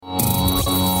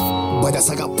Banyak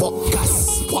sangat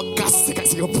podcast dekat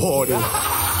Singapura ni.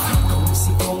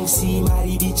 Kongsi,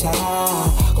 mari bicara.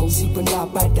 Kongsi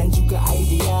pendapat dan juga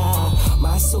idea.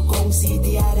 Masuk kongsi,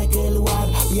 tiada keluar.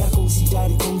 Biar kongsi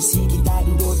dari kongsi, kita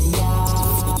duduk diam.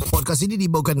 Podcast ini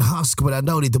dibawakan khas kepada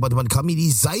anda oleh tempat-tempat kami di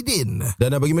ZaiDean.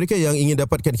 Dan bagi mereka yang ingin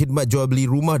dapatkan khidmat jual beli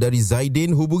rumah dari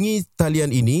ZaiDean, hubungi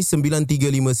talian ini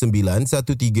 9359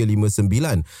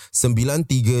 1359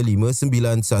 9359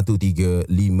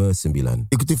 1359.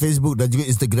 Ikuti Facebook dan juga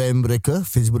Instagram mereka,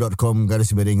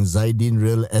 facebook.com/ZaiDean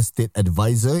Real Estate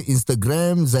Advisor,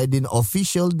 Instagram ZaiDean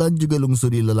Official dan juga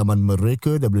lungsuri laman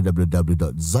mereka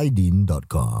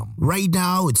www.zaidean.com. Right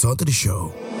now, it's on to the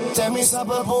show. Tell me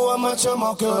siapa buat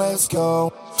macam okay, let's go.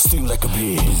 Sting like a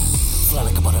bee, fly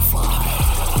like a butterfly,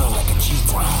 run like a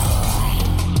cheetah,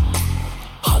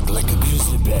 hug like a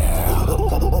grizzly bear.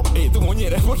 Itu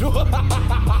monyet bodoh.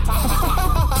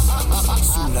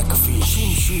 Swim like a fish,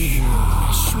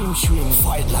 swim,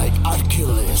 fight like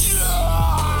Achilles.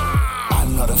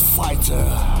 I'm not a fighter,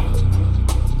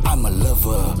 I'm a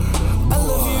lover. I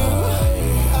love you,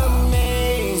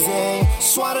 amazing.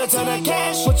 Swatter to the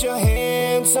cash, put your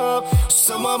hands up.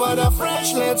 Some of the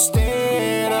fresh, let's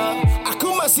stand up.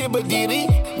 Aku masih berdiri,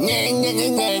 nye, nye,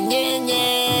 nye, nye, nye,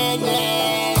 nye,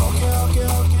 nye.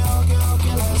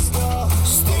 Okay, let's go.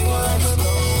 Sting like a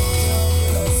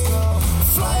bee, let's go.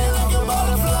 Fly like a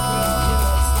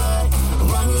butterfly,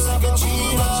 run like a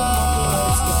cheetah,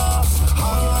 let's go.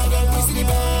 Hug like a grizzly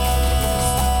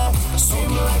bear,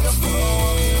 swim like a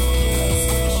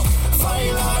fish,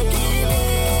 fight like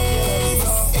Achilles.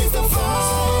 It's the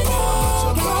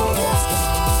final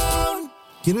countdown.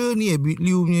 Kira ni Ebit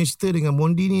Lew punya cerita dengan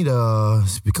Mondi ni dah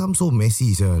become so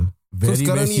messy, Sal. Very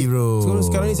messy, bro.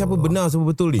 Sekarang ni siapa benar, siapa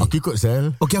betul ni? Aku ikut,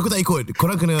 Sal. Okay, aku tak ikut.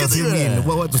 Korang kena fill me in.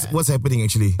 What's happening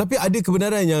actually? Tapi ada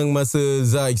kebenaran yang masa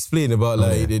Zai explain about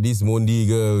like this Mondi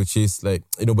girl, she's like,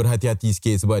 you know, berhati-hati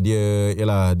sikit sebab dia,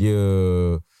 yalah, dia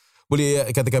boleh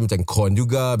katakan macam con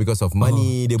juga because of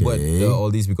money. Dia buat all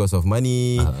this because of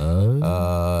money.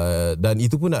 Dan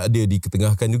itu pun ada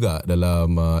diketengahkan juga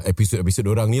dalam episod-episod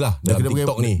orang ni lah, dalam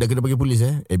TikTok ni. Dah kena panggil polis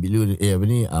Ebit Lew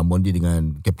Mondi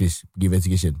dengan Caprice pergi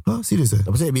investigation. Serius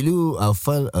Apa pasal Ebit Lew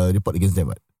file report against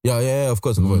them, right? Yeah, of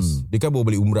course. Dia kan baru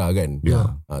balik umrah kan.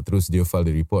 Terus dia file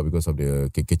the report because of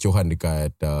the kecohan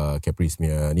dekat Caprice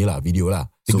punya ni lah, video lah.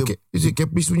 So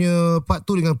Caprice punya part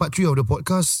 2 dengan part 3 of the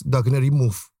podcast dah kena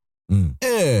remove.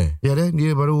 Ya dah,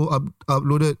 dia baru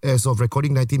uploaded as of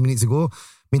recording 19 minutes ago.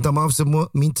 Minta maaf semua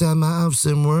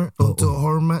untuk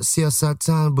hormat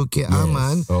siasatan Bukit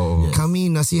Aman.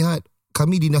 Kami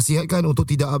dinasihatkan untuk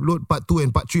tidak upload part 2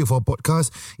 and part 3 for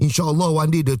podcast. InsyaAllah one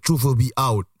day the truth will be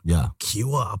out.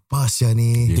 Kiwa apa sih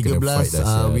ni? 13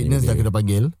 witness dah kena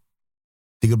panggil.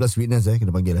 13 witness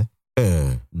kena panggil.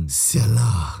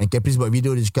 Sialah. And Caprice buat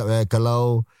video, dia cakap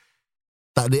kalau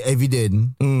tak ada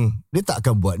evidence, dia tak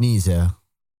akan buat ni saya.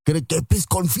 Kena Caprice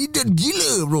confident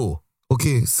gila, bro.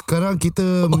 Okay, sekarang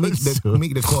kita make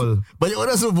the call. Banyak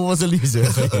orang suruh buat pasal ni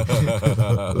saya.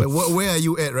 Like, where are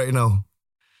you at right now?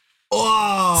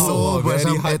 So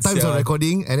very hard, at times of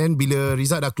recording, and then bila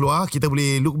result dah keluar, kita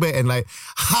boleh look back and like,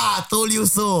 told you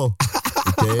so.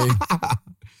 Okay.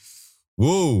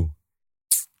 Wow.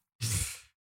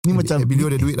 Ni macam Ebit Lew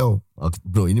ada duit tau.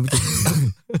 Bro, ini macam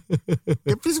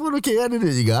Caprice pun okay kan, ada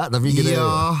duit juga, tapi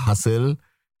kena hustle.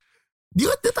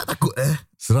 Dia tak takut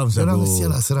Seram saya, bro.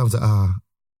 Seram.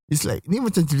 It's like, ni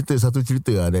macam satu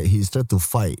cerita that he's trying to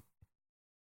fight.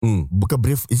 Bukan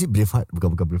brave. Is it Braveheart?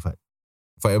 Bukan Braveheart.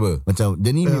 Fight apa? Macam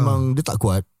dia ni memang dia tak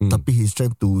kuat, tapi he's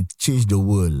trying to change the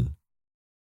world.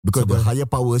 Because the higher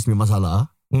powers memang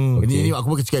salah. Ini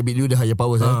aku pun cakap Ebit Lew the higher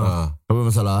powers tapi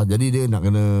masalah. Jadi dia nak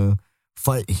kena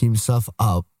fight himself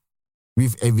up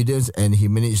with evidence, and he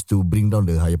managed to bring down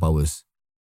the higher powers.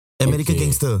 American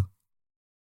Gangster.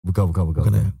 Bukan.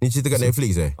 Ni cerita kat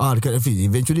Netflix dekat Netflix.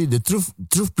 Eventually the truth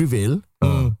prevail.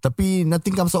 Tapi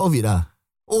nothing comes out of it lah.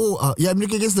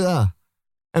 American Gangster lah.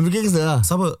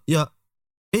 Siapa?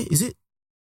 Is it?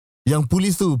 Yang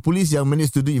polis yang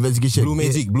manage to do investigation. Blue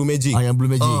Magic. Yang Blue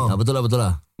Magic. Betul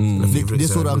lah. Dia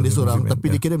seorang tapi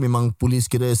dia kira memang polis,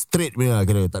 kira straight punya,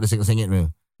 kira tak ada sengit-sengit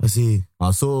punya. I see.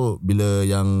 So bila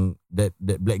yang that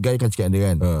black guy kan cakap dia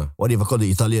kan, what if I call the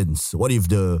Italians? What if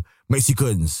the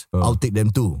Mexicans? I'll take them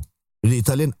too. The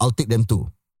Italian, I'll take them too.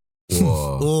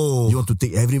 Wow. You want to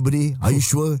take everybody? Are you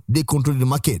sure? They control the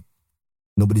market.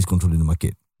 Nobody's controlling the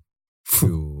market.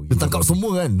 Dia tangkap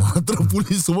semua kan. Terus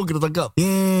polis semua kena tangkap.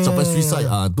 Sampai suicide.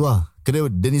 Tu lah. Kena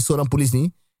dia ni seorang polis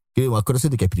ni, kira aku rasa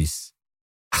dia Caprice.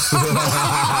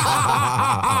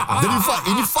 Jadi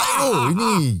ini fight tu.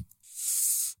 Ini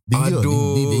danger.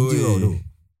 Ini danger tu.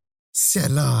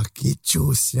 Sialah,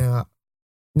 kecoh siap.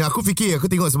 Nah, aku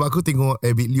tengok sebab aku tengok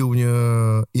Ebit Lew punya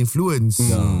influence.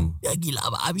 Ya gila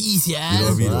habis ya.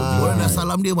 Orang dah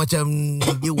salam dia macam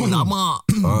dia ulama.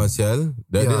 Sial.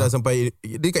 Dia dah sampai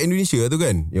dia kat Indonesia tu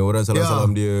kan. Yang orang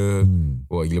salam-salam dia.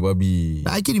 Wah, gila babi.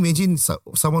 I can imagine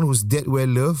someone who's that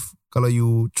well loved, kalau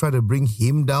you try to bring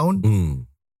him down,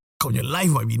 kau punya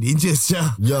life might be in danger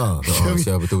sia. Ya.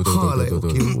 Betul.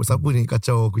 Okay, siapa ni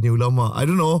kacau aku punya ulama? I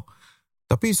don't know.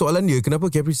 Tapi soalan dia, kenapa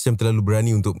Caprice macam terlalu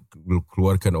berani untuk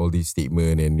keluarkan all these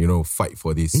statement and fight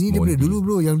for this? Ini daripada dulu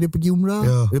bro, yang dia pergi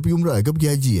umrah. Dia pergi umrah ke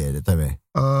pergi haji that time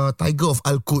Tiger of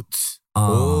Al-Quds.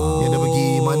 Yang dia pergi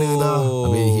mana lah. I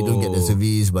mean, he don't get the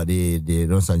service but they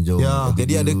don't sanjung.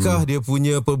 Jadi adakah dia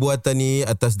punya perbuatan ni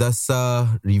atas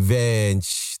dasar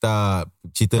revenge? Tak,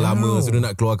 cerita lama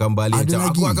sudah nak keluarkan balik. Macam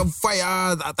aku akan fight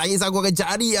tak kisah aku akan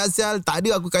cari asal. Tak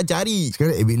ada, aku akan cari.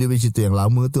 Sekarang Ebit Lew cerita yang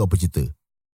lama tu apa cerita?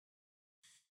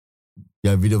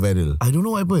 Yang video viral. I don't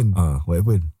know what happened. What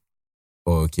happened?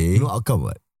 Oh, okay. No outcome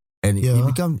what? And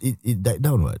it died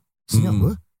down what? Senyap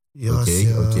apa? Okay.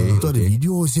 Itu ada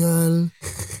video sial.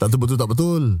 Tak tahu betul tak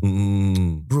betul.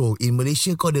 Bro, in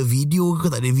Malaysia kau ada video ke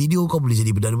tak ada video, kau boleh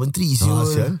jadi Perdana Menteri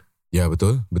sial. Ya,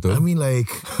 betul. I mean like,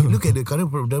 look at the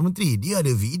current Perdana Menteri. Dia ada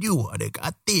video, ada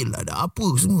katil, ada apa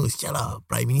semua. Secara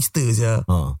Prime Minister sial.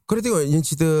 Kau dah tengok yang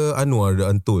cerita Anwar The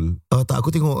Untold? Tak,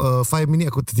 aku tengok 5 minit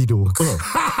aku tertidur.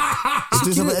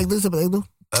 Itu siapa aktor?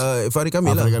 Farid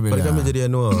Kamil lah. Farid Kamil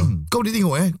jadi Anwar. Kau boleh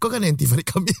tengok Kau kan anti Farid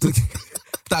Kamil.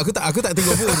 Aku tak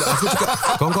tengok pun. Aku cakap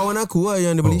kawan-kawan aku lah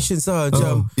yang the Malaysians lah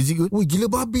macam, is it good? Weh,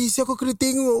 gila babi siapa kena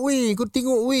tengok weh. Kau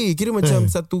tengok weh. Kira macam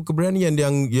satu keberanian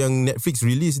yang Netflix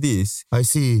release this. I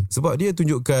see. Sebab dia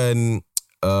tunjukkan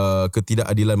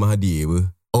ketidakadilan Mahathir apa.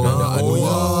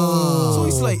 So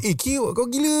it's like kau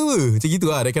gila apa. Macam gitu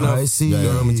lah. I see.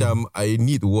 Orang macam I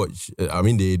need to watch. I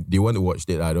mean they want to watch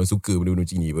that lah. Diorang suka benda-benda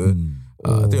macam ni apa.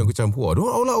 Tu yang aku macam diorang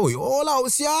all out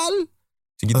sial.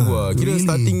 Macam gitu lah. Kira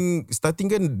really? starting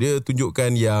kan dia tunjukkan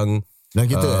yang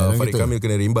Farid Kamil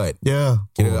kena rembat.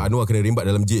 Kira Anwar kena rembat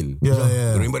dalam jail.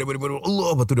 Rembat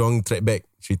Allah. Lepas tu diorang track back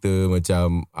cerita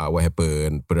macam what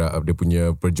happened, dia punya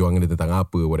perjuangan dia tentang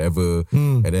apa, whatever.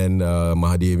 And then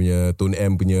Mahathir punya Tun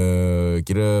M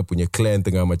punya clan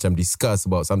tengah macam discuss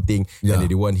about something, and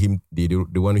they want him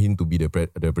to be the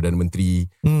Perdana Menteri.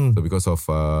 So because of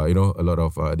a lot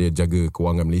of dia jaga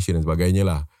kewangan Malaysia dan sebagainya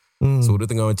lah. So dia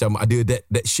tengah macam ada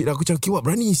that shit. Aku macam kiwat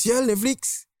berani sial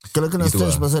Netflix. Kalau kena gitu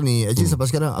stress pasal ni, actually sampai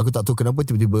sekarang aku tak tahu kenapa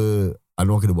tiba-tiba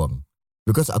Anwar kena buang.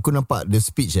 Because aku nampak the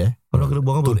speech Anwar kena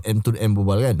buang apa? Tun M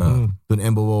berbual kan. Tun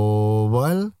M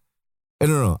berbual.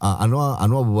 No.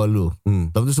 Anwar berbual dulu.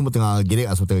 Lepas tu semua tengah gerek.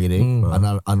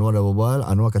 Anwar dah berbual.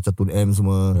 Anwar kacau Tun M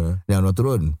semua. Dan Anwar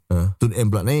turun. Tun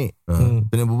M pula naik. Tun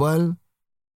M berbual.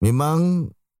 Memang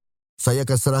saya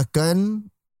akan serahkan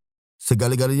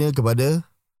segala-galanya kepada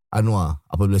Anwar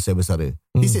apabila saya bersara.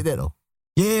 He said that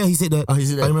Yeah, he said that. I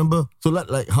remember. So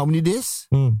like how many days?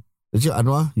 Actually,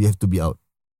 Anwar, you have to be out.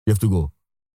 You have to go.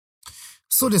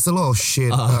 So there's a lot of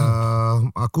shit.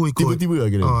 Aku ikut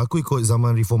tiba-tiba kira. Aku ikut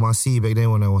zaman reformasi back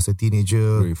then when I was a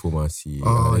teenager. Reformasi.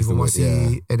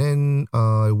 And then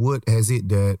word has it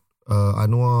that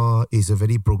Anwar is a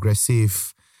very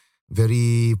progressive,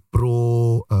 very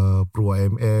pro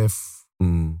IMF,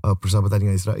 persahabatan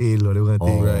dengan Israel,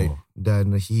 right.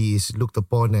 Dan he is looked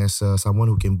upon as someone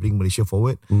who can bring Malaysia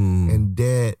forward, and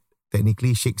that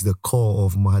technically shakes the core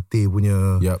of Mahathir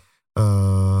punya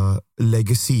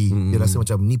legacy. Dia rasa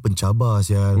macam ni pencabar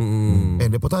sial.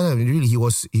 And that time really he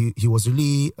was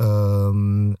really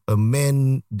a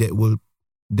man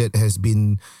that has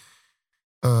been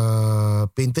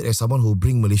painted as someone who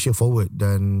bring Malaysia forward.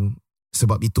 Dan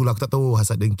sebab itulah aku tak tahu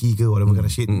hasad dengki ke whatever kind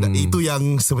of shit. Itu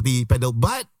yang seperti pedal.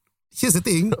 But here's the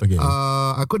thing,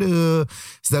 aku ada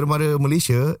saudara mara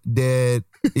Malaysia that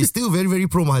is still very very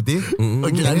pro Mahathir.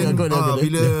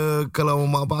 Bila kalau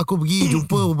mak bapak aku pergi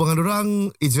jumpa hubungan orang,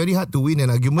 it's very hard to win an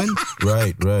argument.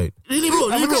 Right. Really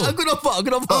bro. Aku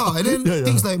nampak. And then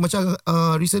things like macam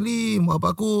recently mak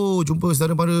bapak aku jumpa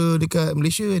saudara mara dekat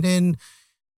Malaysia, and then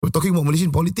we're talking about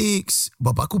Malaysian politics.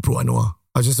 Bapak aku pro Anwar.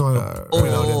 I just want to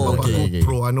point out that bapak aku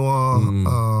pro Anwar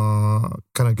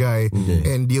kind of guy.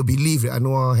 And dia believe that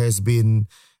Anwar has been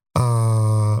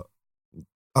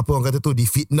apa orang kata tu,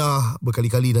 difitnah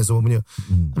berkali-kali dan semuanya.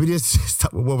 Tapi dia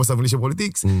start berbual pasal Malaysian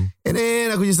politics. And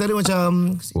then aku just ada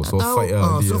macam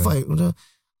fight macam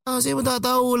saya pun tak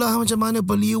tahulah macam mana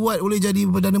Perliwat boleh jadi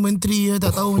Perdana Menteri.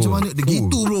 Tak tahu macam mana. Dia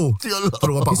gitu bro. Terus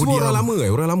bapak aku diam.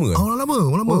 Orang lama.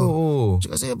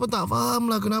 Cakap saya pun tak faham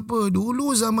lah kenapa.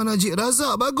 Dulu zaman Najib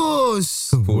Razak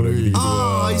bagus.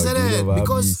 Is that it?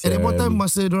 Because at that point time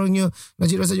masa diorangnya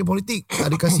Najib Razak je politik, tak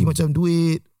ada kasih macam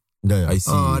duit I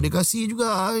see. Dia kasih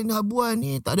juga habuan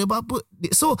ni, tak ada apa-apa.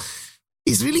 So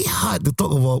it's really hard to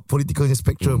talk about political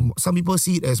spectrum. Some people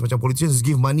see it as macam politicians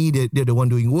give money, they're the one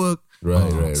doing work.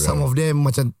 Right. Some of them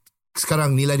macam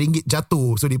sekarang nilai ringgit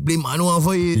jatuh, so they blame Anwar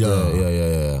for it.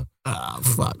 Yeah.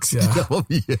 Fuck yeah.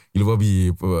 Gila babi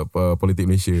politik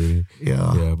Malaysia.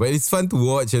 Yeah. But it's fun to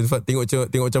watch and tengok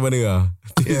macam mana lah.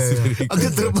 Aku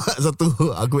terdapat satu,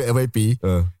 aku FYP.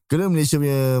 Kena Malaysia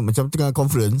punya macam tengah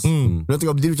conference. Dia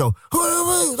tengah berdiri macam,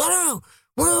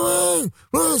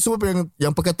 semua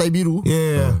yang pakai tie biru.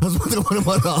 Semua tengah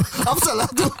marah-marah. Apa salah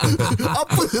tu?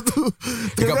 Apa tu?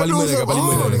 Dekat parlimen.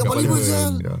 Dekat parlimen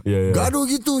Zal. Gaduh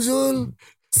gitu Zal.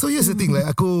 So here's the thing, like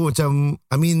aku macam,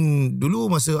 I mean,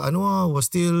 dulu masa Anwar was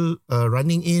still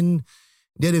running in,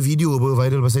 dia ada video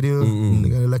viral pasal dia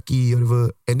dengan lelaki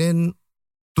whatever. And then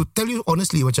to tell you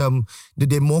honestly, macam the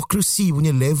democracy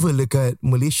punya level dekat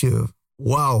Malaysia,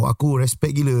 wow, aku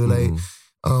respect gila. Like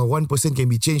one person can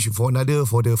be changed for another,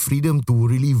 for the freedom to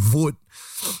really vote.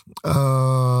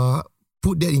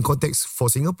 Put that in context for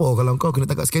Singapore. Kalau kau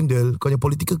kena tangkap skandal, kau punya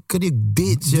political career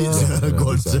dead je.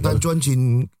 Tan Chuan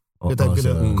Chin dia time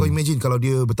kena. Kau imagine kalau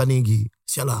dia bertanding lagi,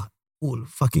 sialah,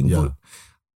 fucking good.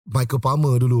 Michael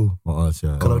Palmer dulu,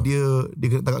 kalau dia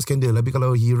kena tangkap skandal, tapi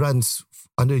kalau he runs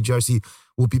under GRC,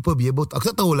 will people be able to,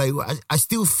 aku tak tahu, like I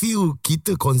still feel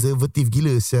kita konservatif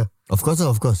gila sia. Of course.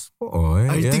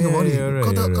 I think about it.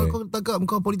 Kau tangkap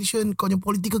kau politician, kau punya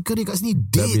political career kat sini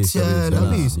dead sia,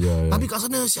 habis. Tapi kat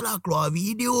sana sialah keluar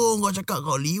video kau cakap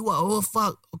kau liwat,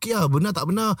 fuck. Okay lah, benar tak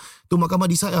benar tu mahkamah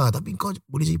decide lah, tapi kau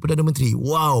boleh jadi Perdana Menteri.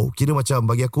 Wow, kira macam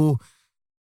bagi aku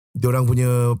diorang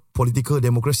punya political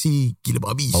demokrasi gila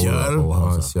babi sial.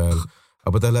 Sial.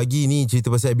 Apatah lagi ni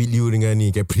cerita pasal Ebit Lew dengan ni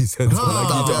Capri Sun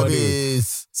lagi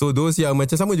habis. So those yang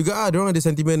macam sama juga diorang ada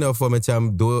sentiment of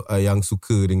macam yang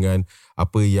suka dengan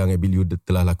apa yang Ebit Lew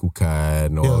telah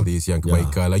lakukan, all this yang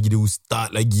kebaikan. Lagi dia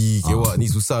ustaz lagi. Kewak ni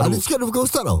susah tu. Ada cakap dia bukan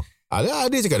ustaz tau.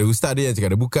 Ada cakap ada ustaz, ada yang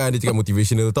cakap ada bukan. Dia cakap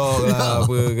motivational talk lah,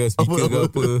 apa ke, speaker ke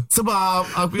apa. Sebab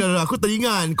aku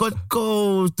teringat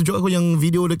kau tunjuk aku yang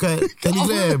video dekat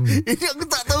Telegram. Ini aku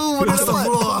tak tahu.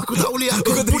 Astagfirullah, aku tak boleh. Aku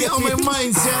put it on my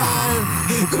mind sial.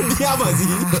 Kau diam Aziz.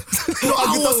 No,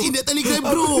 I was in that Telegram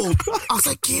group. I was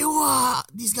like, kewak,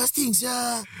 disgusting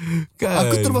sial. Kan?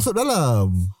 Aku termasuk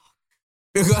dalam.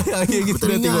 Akhirnya kita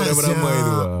dah tengok ramai-ramai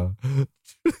tu lah.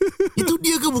 Itu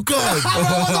dia ke bukan?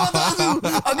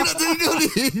 Aku nak tengok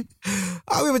ni.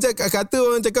 Habis macam kata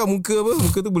orang cakap muka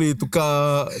tu boleh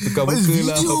tukar muka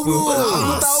lah apa.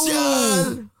 Aku tahu.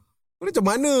 Macam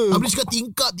mana? Habis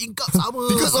cakap tingkap sama.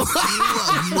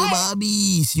 Gila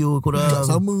babi siu korang. Tingkap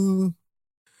sama.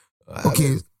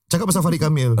 Okay, cakap pasal Farid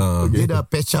Kamil. Dia dah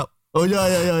patch up. Ya.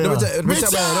 Dah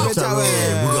patch up.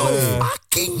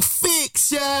 Fucking fake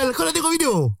sial. Kau dah tengok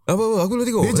video? Apa? Aku dah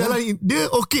tengok. Dia jalan, dia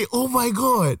okay. Oh my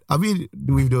god. Habis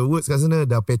with the words kat sana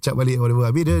dah patch up balik whatever.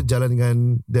 Habis dia jalan dengan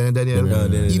Daniel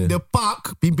in the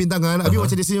park, pimpin tangan. Habis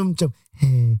macam dia senyum macam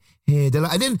jalan.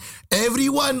 And then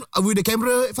everyone with the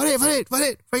camera, Farid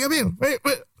Kamil.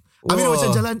 Habis dia macam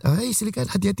jalan, silakan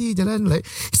hati-hati jalan, like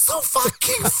so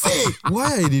fucking fake.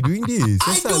 Why are they doing this?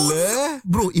 I don't,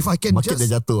 bro, if I can market just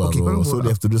dah jatuh okay, bro. So they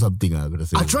have to do something lah, aku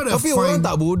rasa. I try to tapi find, orang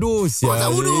tak bodoh sial.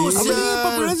 tak bodoh Apa sial. ni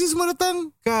paparazzi semua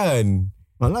datang? Kan?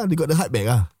 Malah dia got the hard bag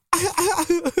lah.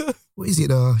 What is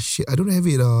it shit, I don't have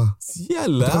it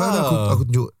Sial lah. Kadang-kadang aku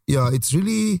tunjuk. Yeah, it's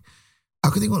really,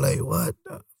 aku tengok like what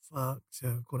the fuck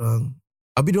sial korang.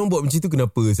 Habis diorang buat macam tu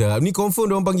kenapa sial? Ni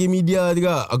confirm diorang panggil media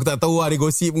juga. Aku tak tahu ada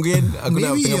gosip mungkin. Aku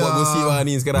nak tengah buat gosip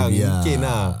ni sekarang. Mungkin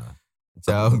lah.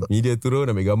 Macam media turun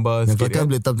ambil gambar yang sikit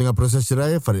kan. Boleh tengah proses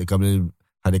cerai, Farid Kamil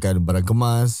hadirkan barang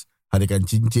kemas, hadirkan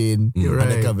cincin,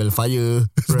 hadirkan velfire.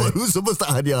 Semua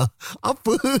tak hadiah.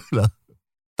 Apalah.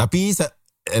 Tapi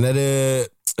another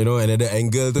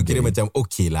angle tu kira macam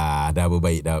okay lah, dah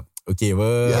berbaik dah. Okay apa?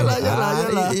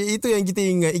 Yalah. Itu yang kita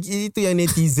ingat. Itu yang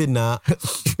netizen nak.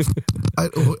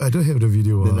 I don't have the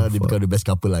video. Then dia become the best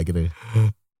couple lah kira.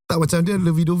 Tak macam dia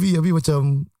ada video V. Habis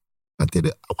macam nanti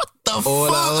ada what the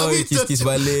fuck. Kis-kis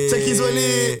balik. Kis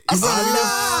balik.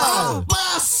 Apa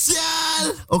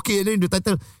sial. Okay, then the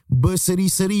title,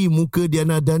 berseri-seri muka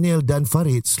Diana Daniel dan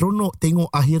Farid, seronok tengok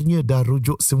akhirnya dah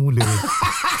rujuk semula.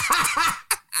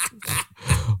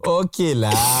 Okay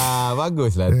lah.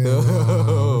 Bagus lah tu.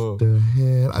 What the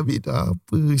hell. Habis dah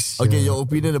apa sial. Okay, your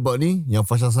opinion about ni, yang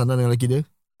Fasha Sandha dengan lelaki dia?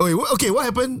 Okay, what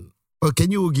happened? Can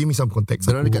you give me some context?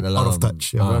 Diorang dekat dalam, out of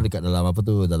touch. Diorang dekat dalam apa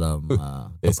tu, dalam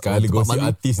sekali gosip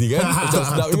artis ni kan. Macam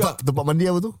sedap juga. Tempat mandi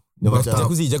apa tu?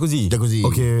 Jacuzzi.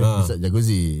 Okay.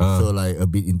 Jacuzzi. So like a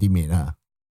bit intimate lah.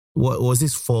 What was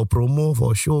this, for promo,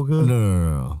 for show ke?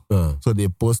 No. So they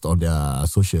post on their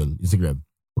social Instagram.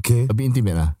 Okay. A bit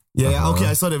intimate lah. Yeah, okay,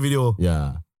 I saw the video.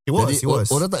 Yeah. It was, Jadi, it was.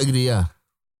 orang tak agree lah.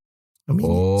 I mean,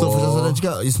 So Fasha Sandha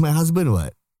cakap, it's my husband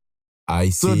what?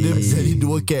 I see. So dia jadi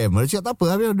dua cam. Dia cakap tak apa,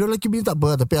 habis dia lelaki bini tak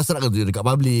apa, tapi asal nak tunjuk dekat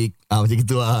public. Macam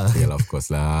gitu lah. Yalah, of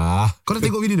course lah. kau dah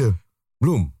tengok video dia?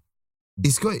 Belum.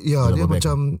 It's quite, dia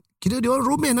macam, kira dia orang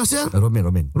roman Asial.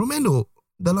 Roman. Roman tu.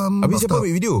 Dalam Habis siapa bathtub.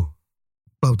 ambil video?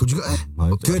 Betul juga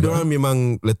Ke diorang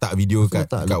memang letak video kat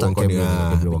one corner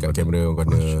lah. Dekat kamera one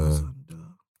corner.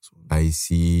 I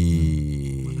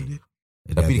see.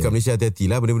 Tapi dekat Malaysia hati-hati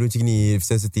lah benda-benda macam ni,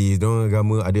 sensitif. Diorang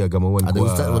ada agamawan kuat. Ada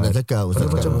ustaz pun dah cakap.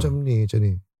 Ada macam ni.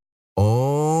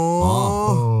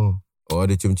 Oh,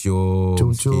 ada cium-cium.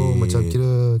 Cium-cium macam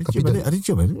kira. Tapi Ada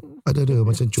cium ada? ada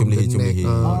macam cium Cium leher, the neck.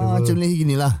 Cium leher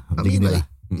gini lah. I mean like,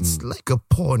 it's like a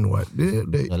porn what. They,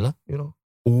 Yalah. you know.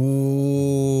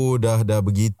 Oh, dah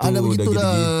begitu. Dah begitu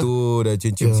dah. Gitu, dah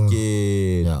cium-cium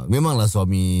sikit. Ya, memanglah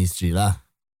suami isteri lah.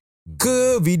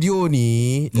 Ke video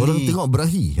ni Orang leak. tengok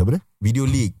berahi. Apa dia? Video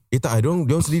leak. Tak,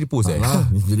 diorang sendiri post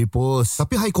Sendiri post.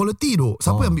 Tapi high quality tu.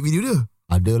 Siapa yang ambil video dia?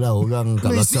 Adalah orang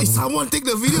kat No, belakang. someone take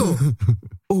the video.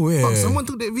 Oh yeah. Someone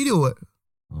took that video what?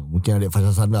 Mungkin adik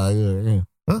Fasha Sandha ke.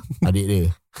 Adik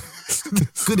dia.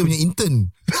 Ke dia punya intern?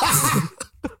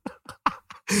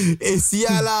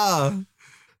 Sial lah.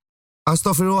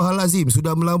 Astaghfirullahalazim,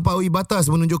 sudah melampaui batas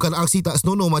menunjukkan aksi tak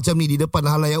senonoh macam ni di depan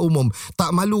halayak umum. Tak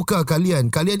malukah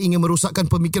kalian? Kalian ingin merosakkan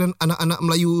pemikiran anak-anak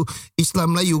Melayu,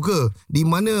 Islam Melayu ke? Di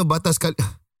mana batas kau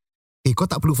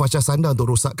tak perlu Fasha Sandha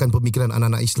untuk rosakkan pemikiran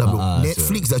anak-anak Islam tu.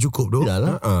 Netflix dah cukup tu.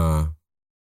 Yalah.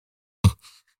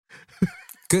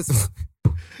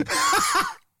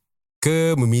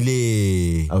 Ke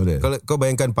memilih. Apa dia? Kalau kau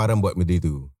bayangkan Param buat benda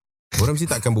tu, orang mesti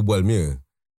takkan berbual punya.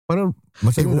 Param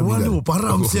macam mana Berbual meninggal? tu,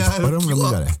 Param sial. Param dah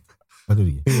meninggal Ada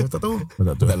lagi? Tak tahu.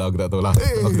 Tak tahu. Tak lah, aku tak tahu lah.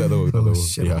 Aku tak tahu.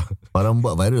 shit. Ya. Param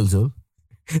buat viral so.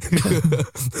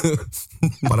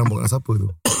 Param buat dengan siapa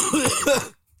tu?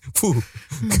 Fuh.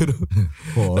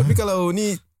 Tapi kalau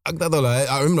ni aku tak tahu lah.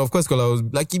 I mean, of course kalau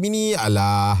laki bini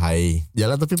alah hai.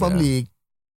 Yalah tapi public.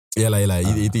 Yalah.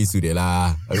 Itu isu dia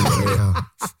lah.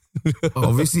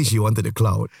 Obviously she wanted the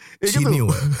cloud. She knew.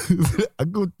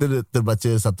 Aku terbaca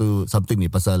something ni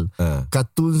pasal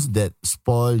cartoons that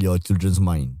spoil your children's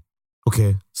mind.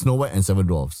 Okay. Snow White and Seven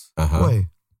Dwarfs. Why?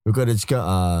 Bukan ada cakap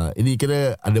ini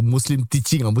kira ada Muslim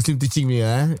teaching ni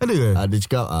Ada ke? Ada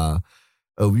cakap a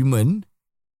woman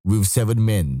with 7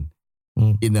 men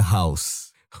in a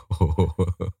house.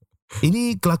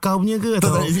 Ini kelakar punya ke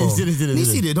atau? Ini serius.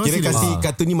 Kira kasih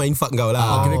kartun ni mindfuck kau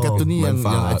lah. Kira kartun ni yang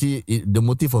mindfuck. actually the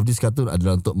motive of this cartoon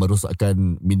adalah untuk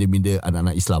merosakkan minda-minda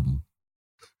anak-anak Islam.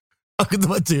 Aku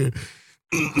terbaca.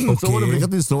 So one of the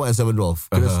cartoon is Snow White and Seven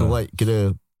Dwarfs. Kira Snow White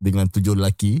kira dengan 7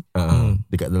 lelaki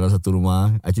dekat dalam satu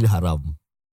rumah, actually haram.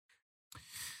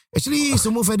 Actually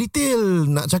semua fairy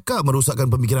tale nak cakap merosakkan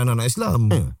pemikiran anak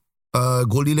Islam.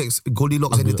 Goldilocks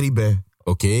and the Three Bear.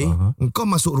 Okay. Kau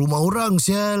masuk rumah orang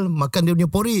sial, makan dia punya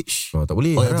porridge. Tak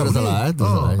boleh. Oh, itu salah.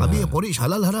 Habis porridge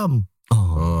halal haram.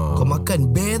 Kau makan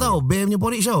bear tau, bear punya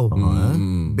porridge tau.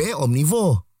 Bear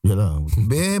omnivore. Yalah.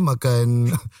 Bear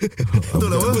makan betul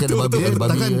lah. Betul.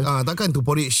 Takkan tu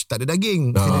porridge tak ada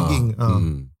daging, daging.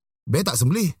 Bear tak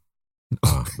sembelih.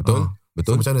 Betul.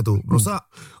 So, macam mana tu? Rosak.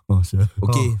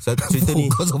 Okay, satu cerita ni.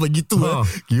 Kau sampai gitu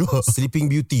Sleeping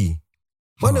Beauty.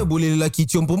 Mana boleh lelaki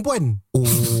cium perempuan?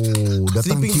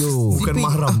 Datang cium. Bukan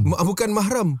mahram. Bukan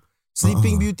mahram.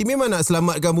 Sleeping Beauty memang nak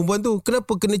selamatkan perempuan tu.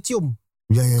 Kenapa kena cium?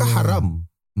 Kan haram.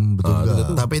 Betul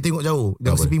juga. Tak payah tengok jauh.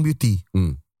 Yang Sleeping Beauty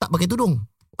tak pakai tudung.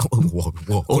 Kau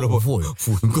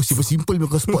simple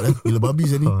kau spot gila babi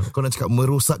saya ni. Kau nak cakap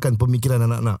merosakkan pemikiran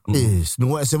anak-anak.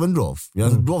 Snow White Seven Dwarfs.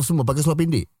 Yang dwarf semua pakai seluar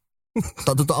pendek.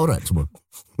 Tak tutup aurat semua.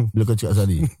 Bila kau cakap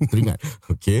tadi, teringat.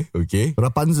 Okay.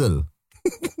 Rapunzel.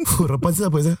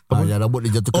 Rapunzel apa sah? Yang rambut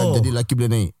dijatuhkan jadi lelaki boleh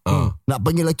naik. Nak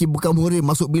panggil lelaki bukan muhrim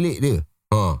masuk bilik dia.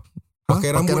 Pakai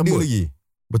rambut dia lagi.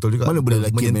 Betul juga. Mana boleh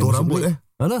lelaki menyentuh rambut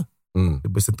Alah. Dia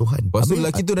bersentuhan. Lepas tu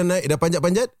lelaki tu dah naik, dah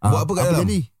panjat-panjat. Buat apa kat dalam?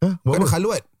 Jadi? Kan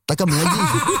khalwat. Takkan mengaji.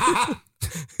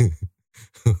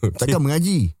 Takkan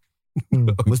mengaji.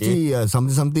 Mesti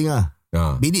something lah.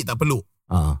 Bidik tak peluk.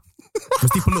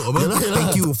 Mesti peluk apa?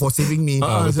 Thank you for saving me.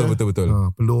 Betul.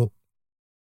 Peluk.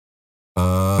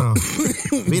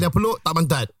 Bila dah peluk tak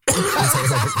pantat.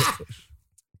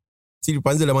 Si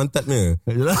Rapunzel dah mantat ni.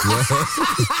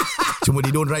 Cuma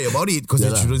they don't write about it because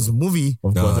it's children's movie.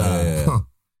 Of course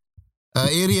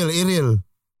Ariel.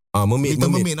 Mermaid.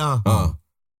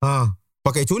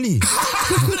 Pakai coli.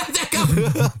 Aku nak cakap.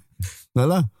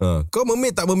 Yalah. Kau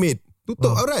mermaid tak mermaid?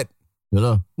 Tutup aurat.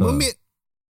 Yalah. Mermaid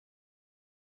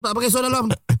tak pakai seluar dalam.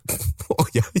 Oh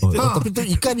ya. Tapi tu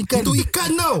ikan. Itu ikan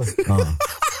tau.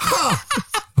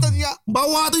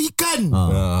 bawah tu ikan.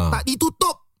 Tak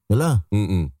ditutup. Yalah.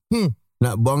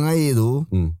 Nak buang air tu,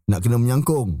 nak kena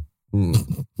menyangkung.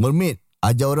 Mermaid,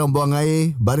 ajar orang buang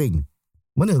air baring.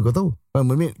 Mana kau tahu?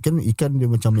 Mermaid kan ikan dia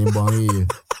macam main buang air.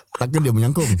 Takkan dia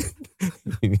menyangkung.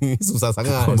 Ini susah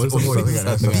sangat.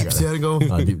 Deep sial kau.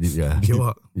 Deep ya.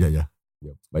 Ya.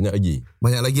 Banyak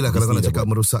lagi lah kalau kau nak cakap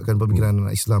merosakkan pemikiran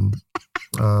anak Islam.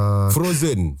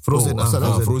 Frozen. Frozen.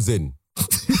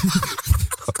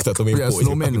 Aku tak tahu main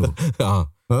snowman tu.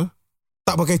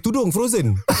 Tak pakai tudung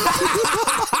Frozen.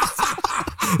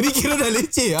 Ni kira dah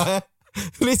leceh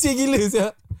Leceh gila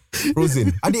siap.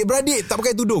 Frozen. Adik-beradik tak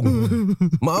pakai tudung.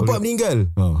 Mak bapak meninggal.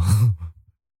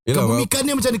 Yalah, kebumikan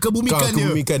dia macam mana? Kebumikan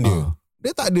dia.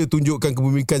 Dia tak ada tunjukkan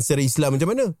kebumikan secara Islam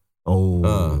macam mana.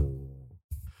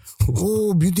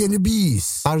 Beauty and the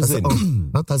Beast. Tarzan.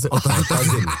 Tarzan.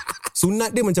 Sunat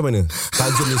dia macam mana?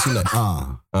 Tarzan dia sunat.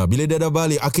 Bila dia dah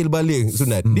balik, akil balik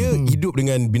sunat. Dia hidup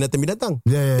dengan binatang-binatang.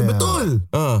 Betul.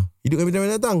 Hidup dengan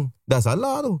binatang-binatang. Dah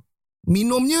salah tu.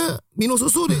 Minum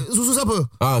susu dia. Susu siapa?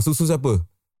 Susu siapa?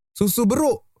 Susu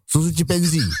beruk. Susu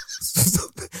chimpanzee.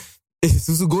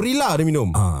 Susu gorila dia minum.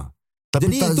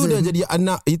 Jadi Tarzan, itu dah jadi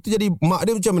anak. Itu jadi mak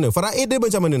dia macam mana? Faraid dia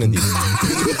macam mana nanti?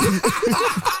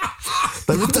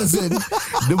 Tapi Tarzan,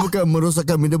 dia bukan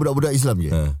merosakkan minda budak-budak Islam je.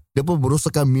 Dia pun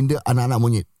merosakkan minda anak-anak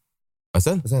monyet.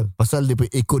 Pasal dia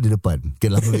punya ekor di depan. Okay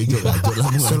lah, jok lah.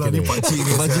 Salah ni pakcik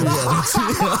ni.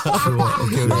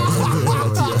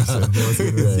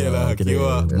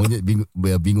 Monyet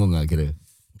bingung lah kira.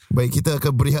 Baik, kita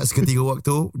akan berehat seketika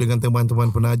waktu dengan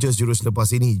teman-teman penaja jurus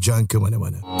lepas ini. Jangan ke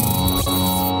mana-mana.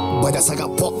 Banyak sangat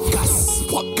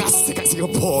podcast dekat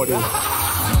Singapura ni.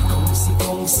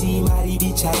 Kongsi, mari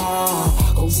bicara.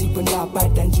 Kongsi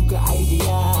pendapat dan juga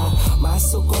idea.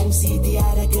 Masuk kongsi,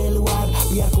 tiada keluar.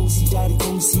 Biar kongsi dari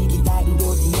kongsi, kita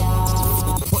duduk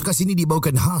diam. Podcast ini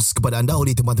dibawakan khas kepada anda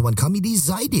oleh teman-teman kami di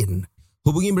ZaiDean.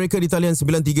 Hubungi mereka di talian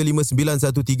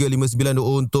 93591359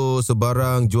 untuk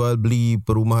sebarang jual beli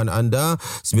perumahan anda.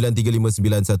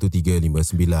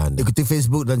 93591359. Ikuti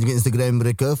Facebook dan juga Instagram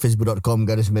mereka,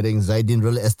 facebook.com/ZaiDean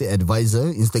Real Estate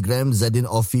Advisor, Instagram ZaiDean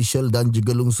Official, dan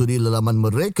juga lungsuri laman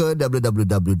mereka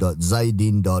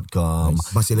www.zaidean.com.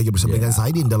 Masih lagi bersama dengan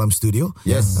ZaiDean dalam studio.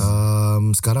 Yes.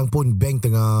 Sekarang pun bank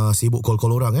tengah sibuk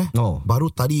call orang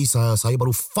Baru tadi saya baru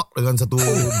fuck dengan satu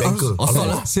banker.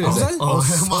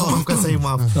 Maafkan saya.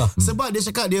 Maaf. Sebab dia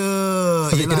cakap dia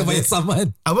kena bayar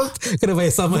saman. Apa? Kena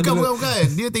bayar saman.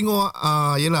 Bukan. Dia tengok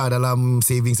yelah dalam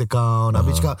savings account.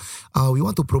 Habis cakap we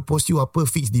want to propose you apa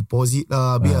fixed deposit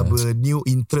lah. Biar new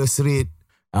interest rate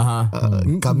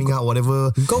coming out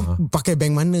whatever. Kau pakai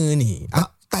bank mana ni?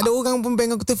 Tak ada orang pun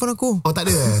bank aku telefon aku. Oh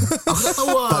tak ada Aku tak tahu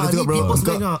lah. Tak ada tengok bro.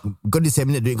 Kau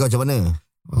disseminate duit kau macam mana?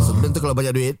 Sebelum tu kalau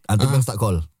banyak duit, nanti bank start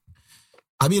call.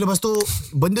 Habis lepas tu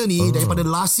benda ni daripada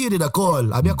last year dia dah call.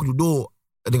 Habis aku duduk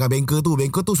dengan banker tu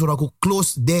suruh aku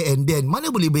close there and then. Mana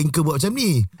boleh banker buat macam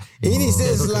ni? Ini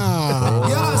sales lah.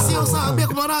 Ya sales lah. Habis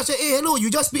aku marah cakap, hello,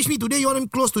 you just pitch me today, you want me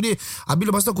close today.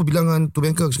 Habis lepas tu aku bilang dengan tu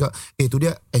banker, aku cakap,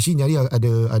 today actually nyari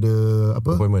ada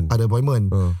apa? Ada appointment.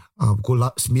 Pukul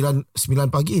 9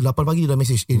 pagi, 8 pagi dia dah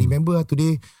message. Remember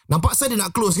today. Nampak saya dia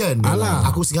nak close kan? Alah.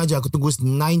 Aku sengaja aku tunggu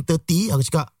 9:30. Aku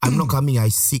cakap, I'm not coming,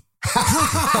 I sick.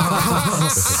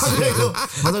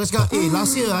 Masa aku cakap,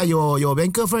 last year your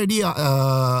banker friend already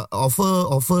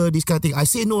offer this kind of thing. I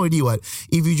say no already. What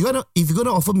if you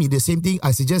gonna offer me the same thing,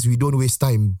 I suggest we don't waste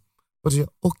time. Lepas tu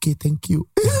okay, thank you.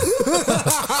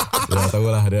 Dia tahu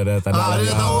lah. Dia dah tanda lah.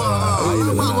 Dia tahu lah.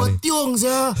 Kau tiong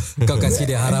saya. Kau kasih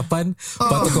dia harapan,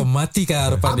 lepas tu kau matikan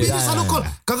harapan dia. dia. Habis dia selalu call.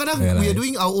 Kadang-kadang we are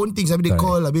doing our own things. Habis dia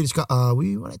call. Habis dia cakap,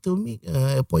 we want to make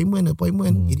appointment.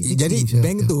 Jadi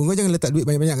bank tu, kau jangan letak duit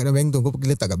banyak-banyak kat dalam bank tu. Kau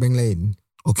pergi letak kat bank lain.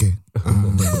 Okay.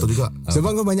 Betul juga. Sebab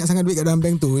kau banyak sangat duit kat dalam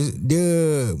bank tu, dia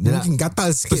mungkin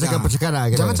gatal sikit lah.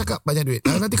 Jangan cakap banyak duit.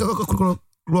 Nanti kau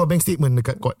keluar bank statement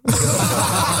dekat court.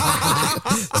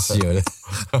 Sial.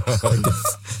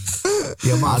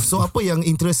 Ya maaf. So apa yang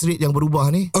interest rate yang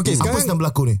berubah ni? Okay, apa sedang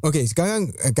berlaku ni? Okay,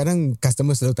 sekarang kadang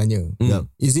customer selalu tanya,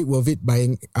 is it worth it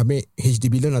ambil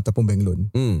HDB loan ataupun bank loan?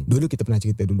 Dulu kita pernah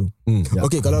cerita dulu.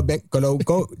 Okay, kalau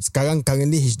kau sekarang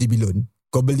currently HDB loan,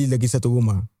 kau beli lagi satu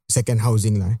rumah, second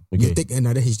housing lah. You take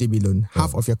another HDB loan,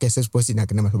 half of your cash deposit nak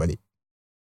kena masuk balik.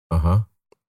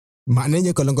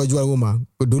 Maknanya kalau kau jual rumah,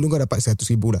 dulu kau dapat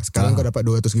 100,000 lah. Sekarang kau dapat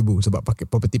 200,000 sebab pakai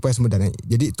property price semua dah naik.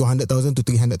 Jadi 200,000 to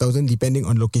 300,000 depending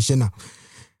on location lah.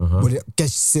 Boleh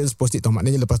cash sales deposit tau.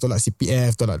 Maknanya lepas tolak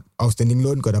CPF, tolak outstanding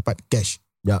loan, kau dapat cash.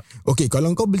 Okay, kalau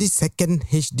kau beli second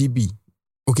HDB,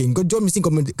 Okay, kau jual mesti kau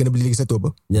kena beli lagi satu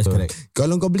apa? Yes, correct.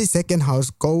 Kalau kau beli second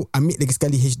house, kau ambil lagi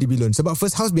sekali HDB loan. Sebab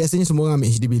first house biasanya semua orang ambil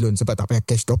HDB loan. Sebab tak payah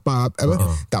cash top up,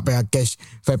 tak payah cash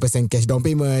 5% cash down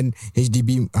payment.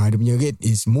 HDB dia punya rate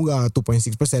is murah,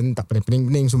 2.6%. Tak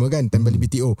pening-pening semua kan, time beli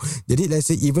BTO. Jadi let's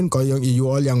say even kalau you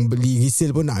all yang beli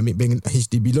resale pun nak ambil bank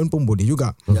HDB loan pun boleh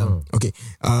juga. Okay.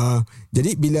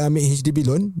 Jadi bila ambil HDB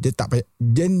loan, dia tak payah,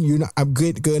 then you nak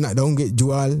upgrade ke, nak downgrade,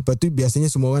 jual. Lepas tu biasanya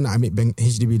semua orang nak ambil bank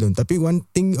HDB loan. Tapi one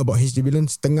thing about HDB loan,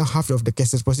 setengah half of the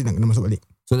cash deposit nak kena masuk balik.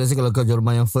 So let's say kalau kau jual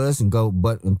rumah yang first, kau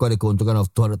ada keuntungan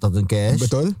of 200,000 cash.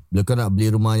 Betul. Bila kau nak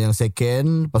beli rumah yang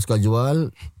second, pas kau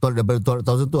jual, daripada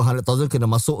 200,000 tu 100,000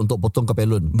 kena masuk untuk potong KP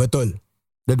loan. Betul.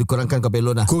 Dia dikurangkan KP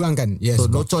loan lah. Kurangkan, yes.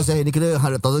 So no choice lah, ini kena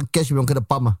 100,000 cash memang kena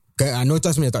pump lah. No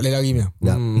choice punya, tak boleh lari punya.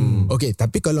 Okay,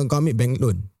 tapi kalau kau ambil bank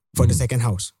loan for the second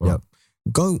house,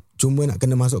 kau cuma nak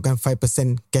kena masukkan 5%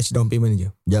 cash down payment je.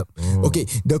 Okay,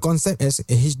 the concept is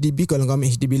HDB, kalau kau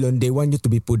ambil HDB loan, they want you to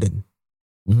be prudent.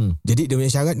 Jadi dia punya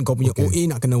syarat kau punya OA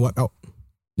nak kena wipe out.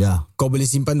 Kau boleh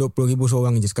simpan 20,000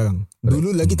 seorang je sekarang.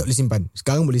 Dulu lagi tak boleh simpan.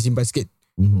 Sekarang boleh simpan sikit,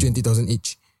 20,000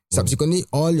 each. Subsequently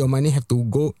all your money have to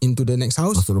go into the next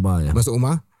house. Masuk rumah. Masuk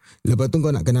rumah. Lepas tu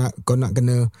kau nak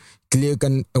kena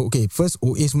clearkan. Okay, first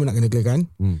OA semua nak kena clearkan.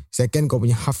 Second, kau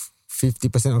punya half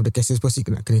 50% of the cash deposit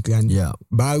kena clearkan.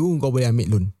 Baru kau boleh ambil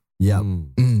loan.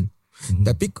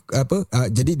 Tapi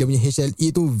jadi dia punya HLE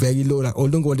tu very low lah.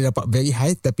 Although kau boleh dapat very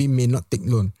high, tapi may not take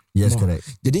loan. Yes, correct.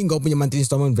 Jadi kau punya monthly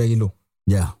installment very low.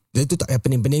 Jadi tu tak payah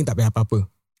pening-pening, tak payah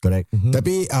apa-apa. Correct.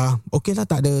 Tapi okay lah,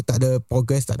 tak ada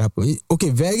progress, tak ada apa. Okay,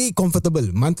 very comfortable.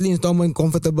 Monthly installment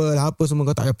comfortable, apa semua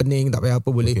kau tak payah pening, tak payah apa,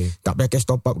 boleh tak payah cash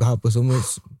top up ke apa semua.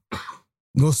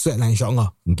 No sweat lah, insyaAllah.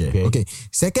 Okay.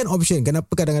 Second option, kenapa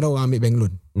kadang-kadang orang ambil bank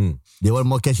loan? They want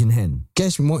more cash in hand.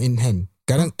 Cash more in hand.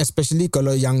 Kadang especially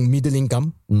kalau yang middle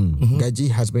income,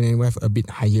 gaji husband and wife a bit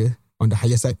higher, on the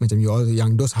higher side, macam you all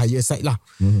yang those higher side lah.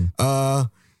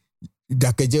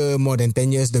 Dah kerja more than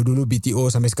 10 years, dah dulu BTO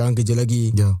sampai sekarang kerja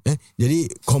lagi. Jadi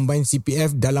combine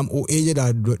CPF dalam OA je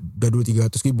dah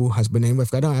 200-300 ribu. Husband and wife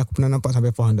kadang aku pernah nampak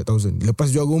sampai 400,000.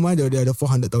 Lepas jual rumah dia ada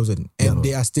 400,000 and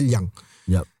they are still young.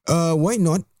 Why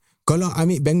not? Kalau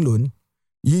ambil bank loan,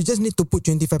 you just need to put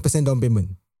 25% down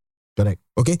payment. Correct.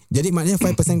 Okay, jadi maknanya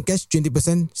 5% cash,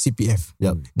 20% CPF.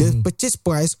 The purchase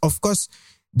price, of course,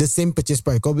 the same purchase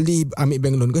price. Kau beli ambil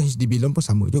bank loan ke HDB loan pun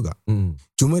sama juga.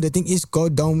 Cuma the thing is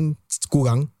kau down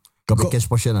kurang. Kau cash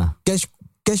portion lah.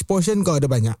 Cash portion kau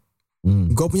ada banyak.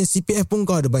 Kau punya CPF pun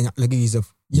kau ada banyak lagi reserve.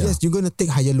 Yes, you gonna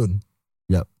take higher loan.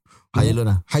 Higher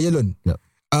loan lah. Higher loan.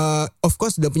 Of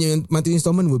course, dia punya monthly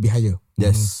installment will be higher.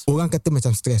 Yes. Orang kata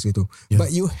macam stress gitu.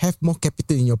 But you have more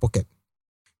capital in your pocket.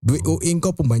 Duit OA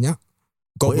kau pun banyak.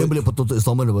 Kau boleh potong untuk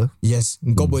installment apa? Yes.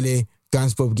 Kau boleh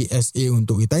transfer pergi SA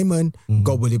untuk retirement.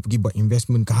 Kau boleh pergi buat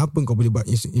investment ke apa. Kau boleh buat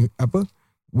apa.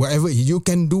 Whatever. You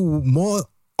can do more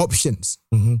options.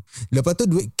 Lepas tu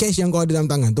duit cash yang kau ada dalam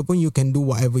tangan tu pun you can do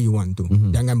whatever you want to.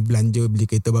 Jangan belanja beli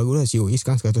kereta baru lah. COE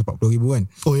sekarang 140,000 kan.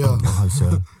 Oh ya.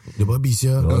 Dia habis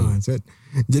ya.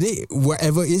 Jadi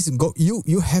whatever is,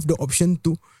 you have the option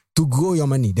to grow your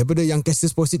money. Daripada yang cash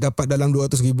deposit dapat dalam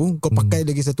 200,000, kau pakai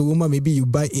lagi satu rumah, maybe you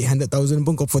buy 800,000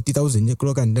 pun kau 40,000 je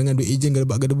keluarkan. Dengan duit ejen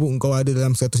gedebak-gedebuk kau ada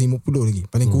dalam 150 lagi.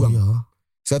 Paling kurang.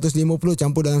 150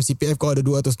 campur dalam CPF kau ada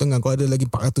 200,000, kau ada lagi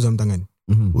 400 dalam tangan.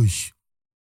 Uish.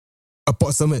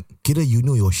 Approximate. Kira you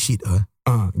know your shit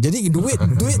jadi duit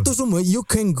tu semua you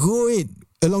can grow it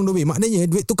along the way. Maknanya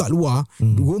duit tu kat luar,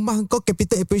 rumah kau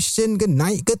capital appreciation ke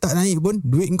naik ke tak naik pun,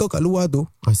 duit kau kat luar tu.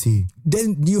 I see.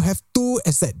 Then you have two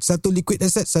asset, satu liquid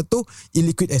asset, satu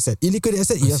illiquid asset. Illiquid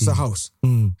asset is a house.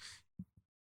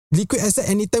 Liquid asset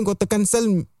anytime kau tekan sell,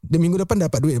 the minggu depan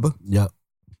dapat duit apa?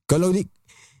 Kalau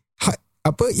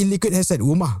illiquid asset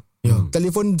rumah,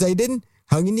 telefon ZaiDean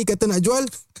hari ni kata nak jual,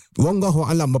 wallahu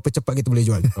alam berapa cepat kita boleh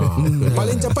jual.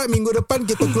 Paling cepat minggu depan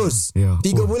kita close. 3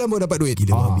 bulan baru dapat duit.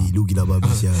 Gila babi, lu gila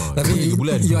babi sia. Tapi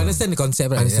you understand the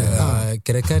concept right?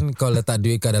 Kirakan kalau letak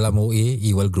duit kat dalam OA,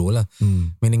 it will grow lah.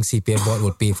 Meaning CPF board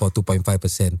will pay for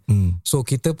 2.5%. So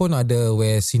kita pun ada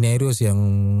where scenarios yang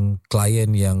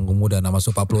klien yang umur dah nak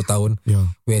masuk 40 tahun,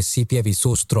 where CPF is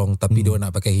so strong tapi dia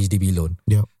nak pakai HDB loan.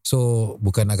 So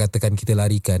bukan nak katakan kita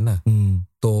larikan lah.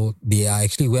 So they are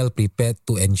actually well prepared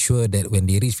to ensure that when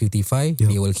they reach 55,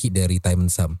 they will hit the retirement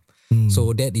sum.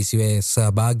 So that is where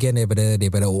sebahagian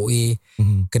daripada OA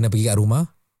kena pergi kat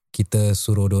rumah, kita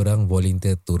suruh diorang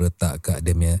volunteer to letak kat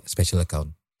dia punya special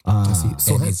account.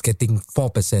 So and it's getting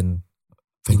 4%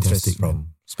 interest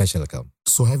from special account.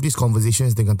 So have these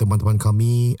conversations dengan teman-teman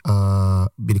kami.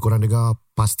 Bila korang dengar,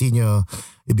 pastinya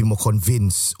be more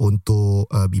convinced untuk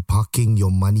be parking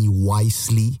your money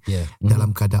wisely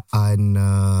dalam keadaan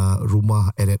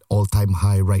rumah at all time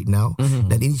high right now.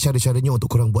 Dan ini cara-caranya untuk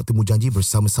korang buat temu janji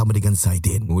bersama-sama dengan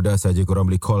ZaiDean. Mudah saja,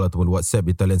 korang boleh call ataupun WhatsApp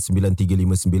di talian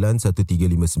 9359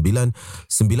 1359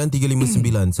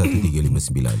 9359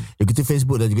 1359. Ikuti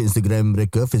Facebook dan juga Instagram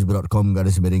mereka,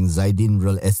 facebook.com/ZaiDean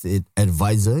Real Estate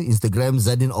Advisor, Instagram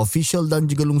ZaiDean Official, dan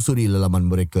juga lungsuri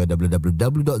laman mereka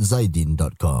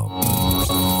www.zaidean.com.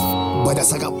 Banyak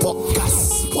sangat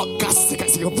podcast dekat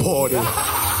Singapura ni.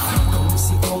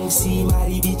 Kongsi,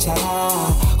 mari bicara.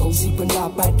 Kongsi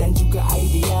pendapat dan juga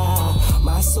idea.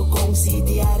 Masuk kongsi,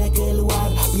 tiada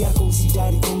keluar. Biar kongsi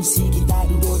dari kongsi, kita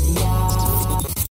duduk diam.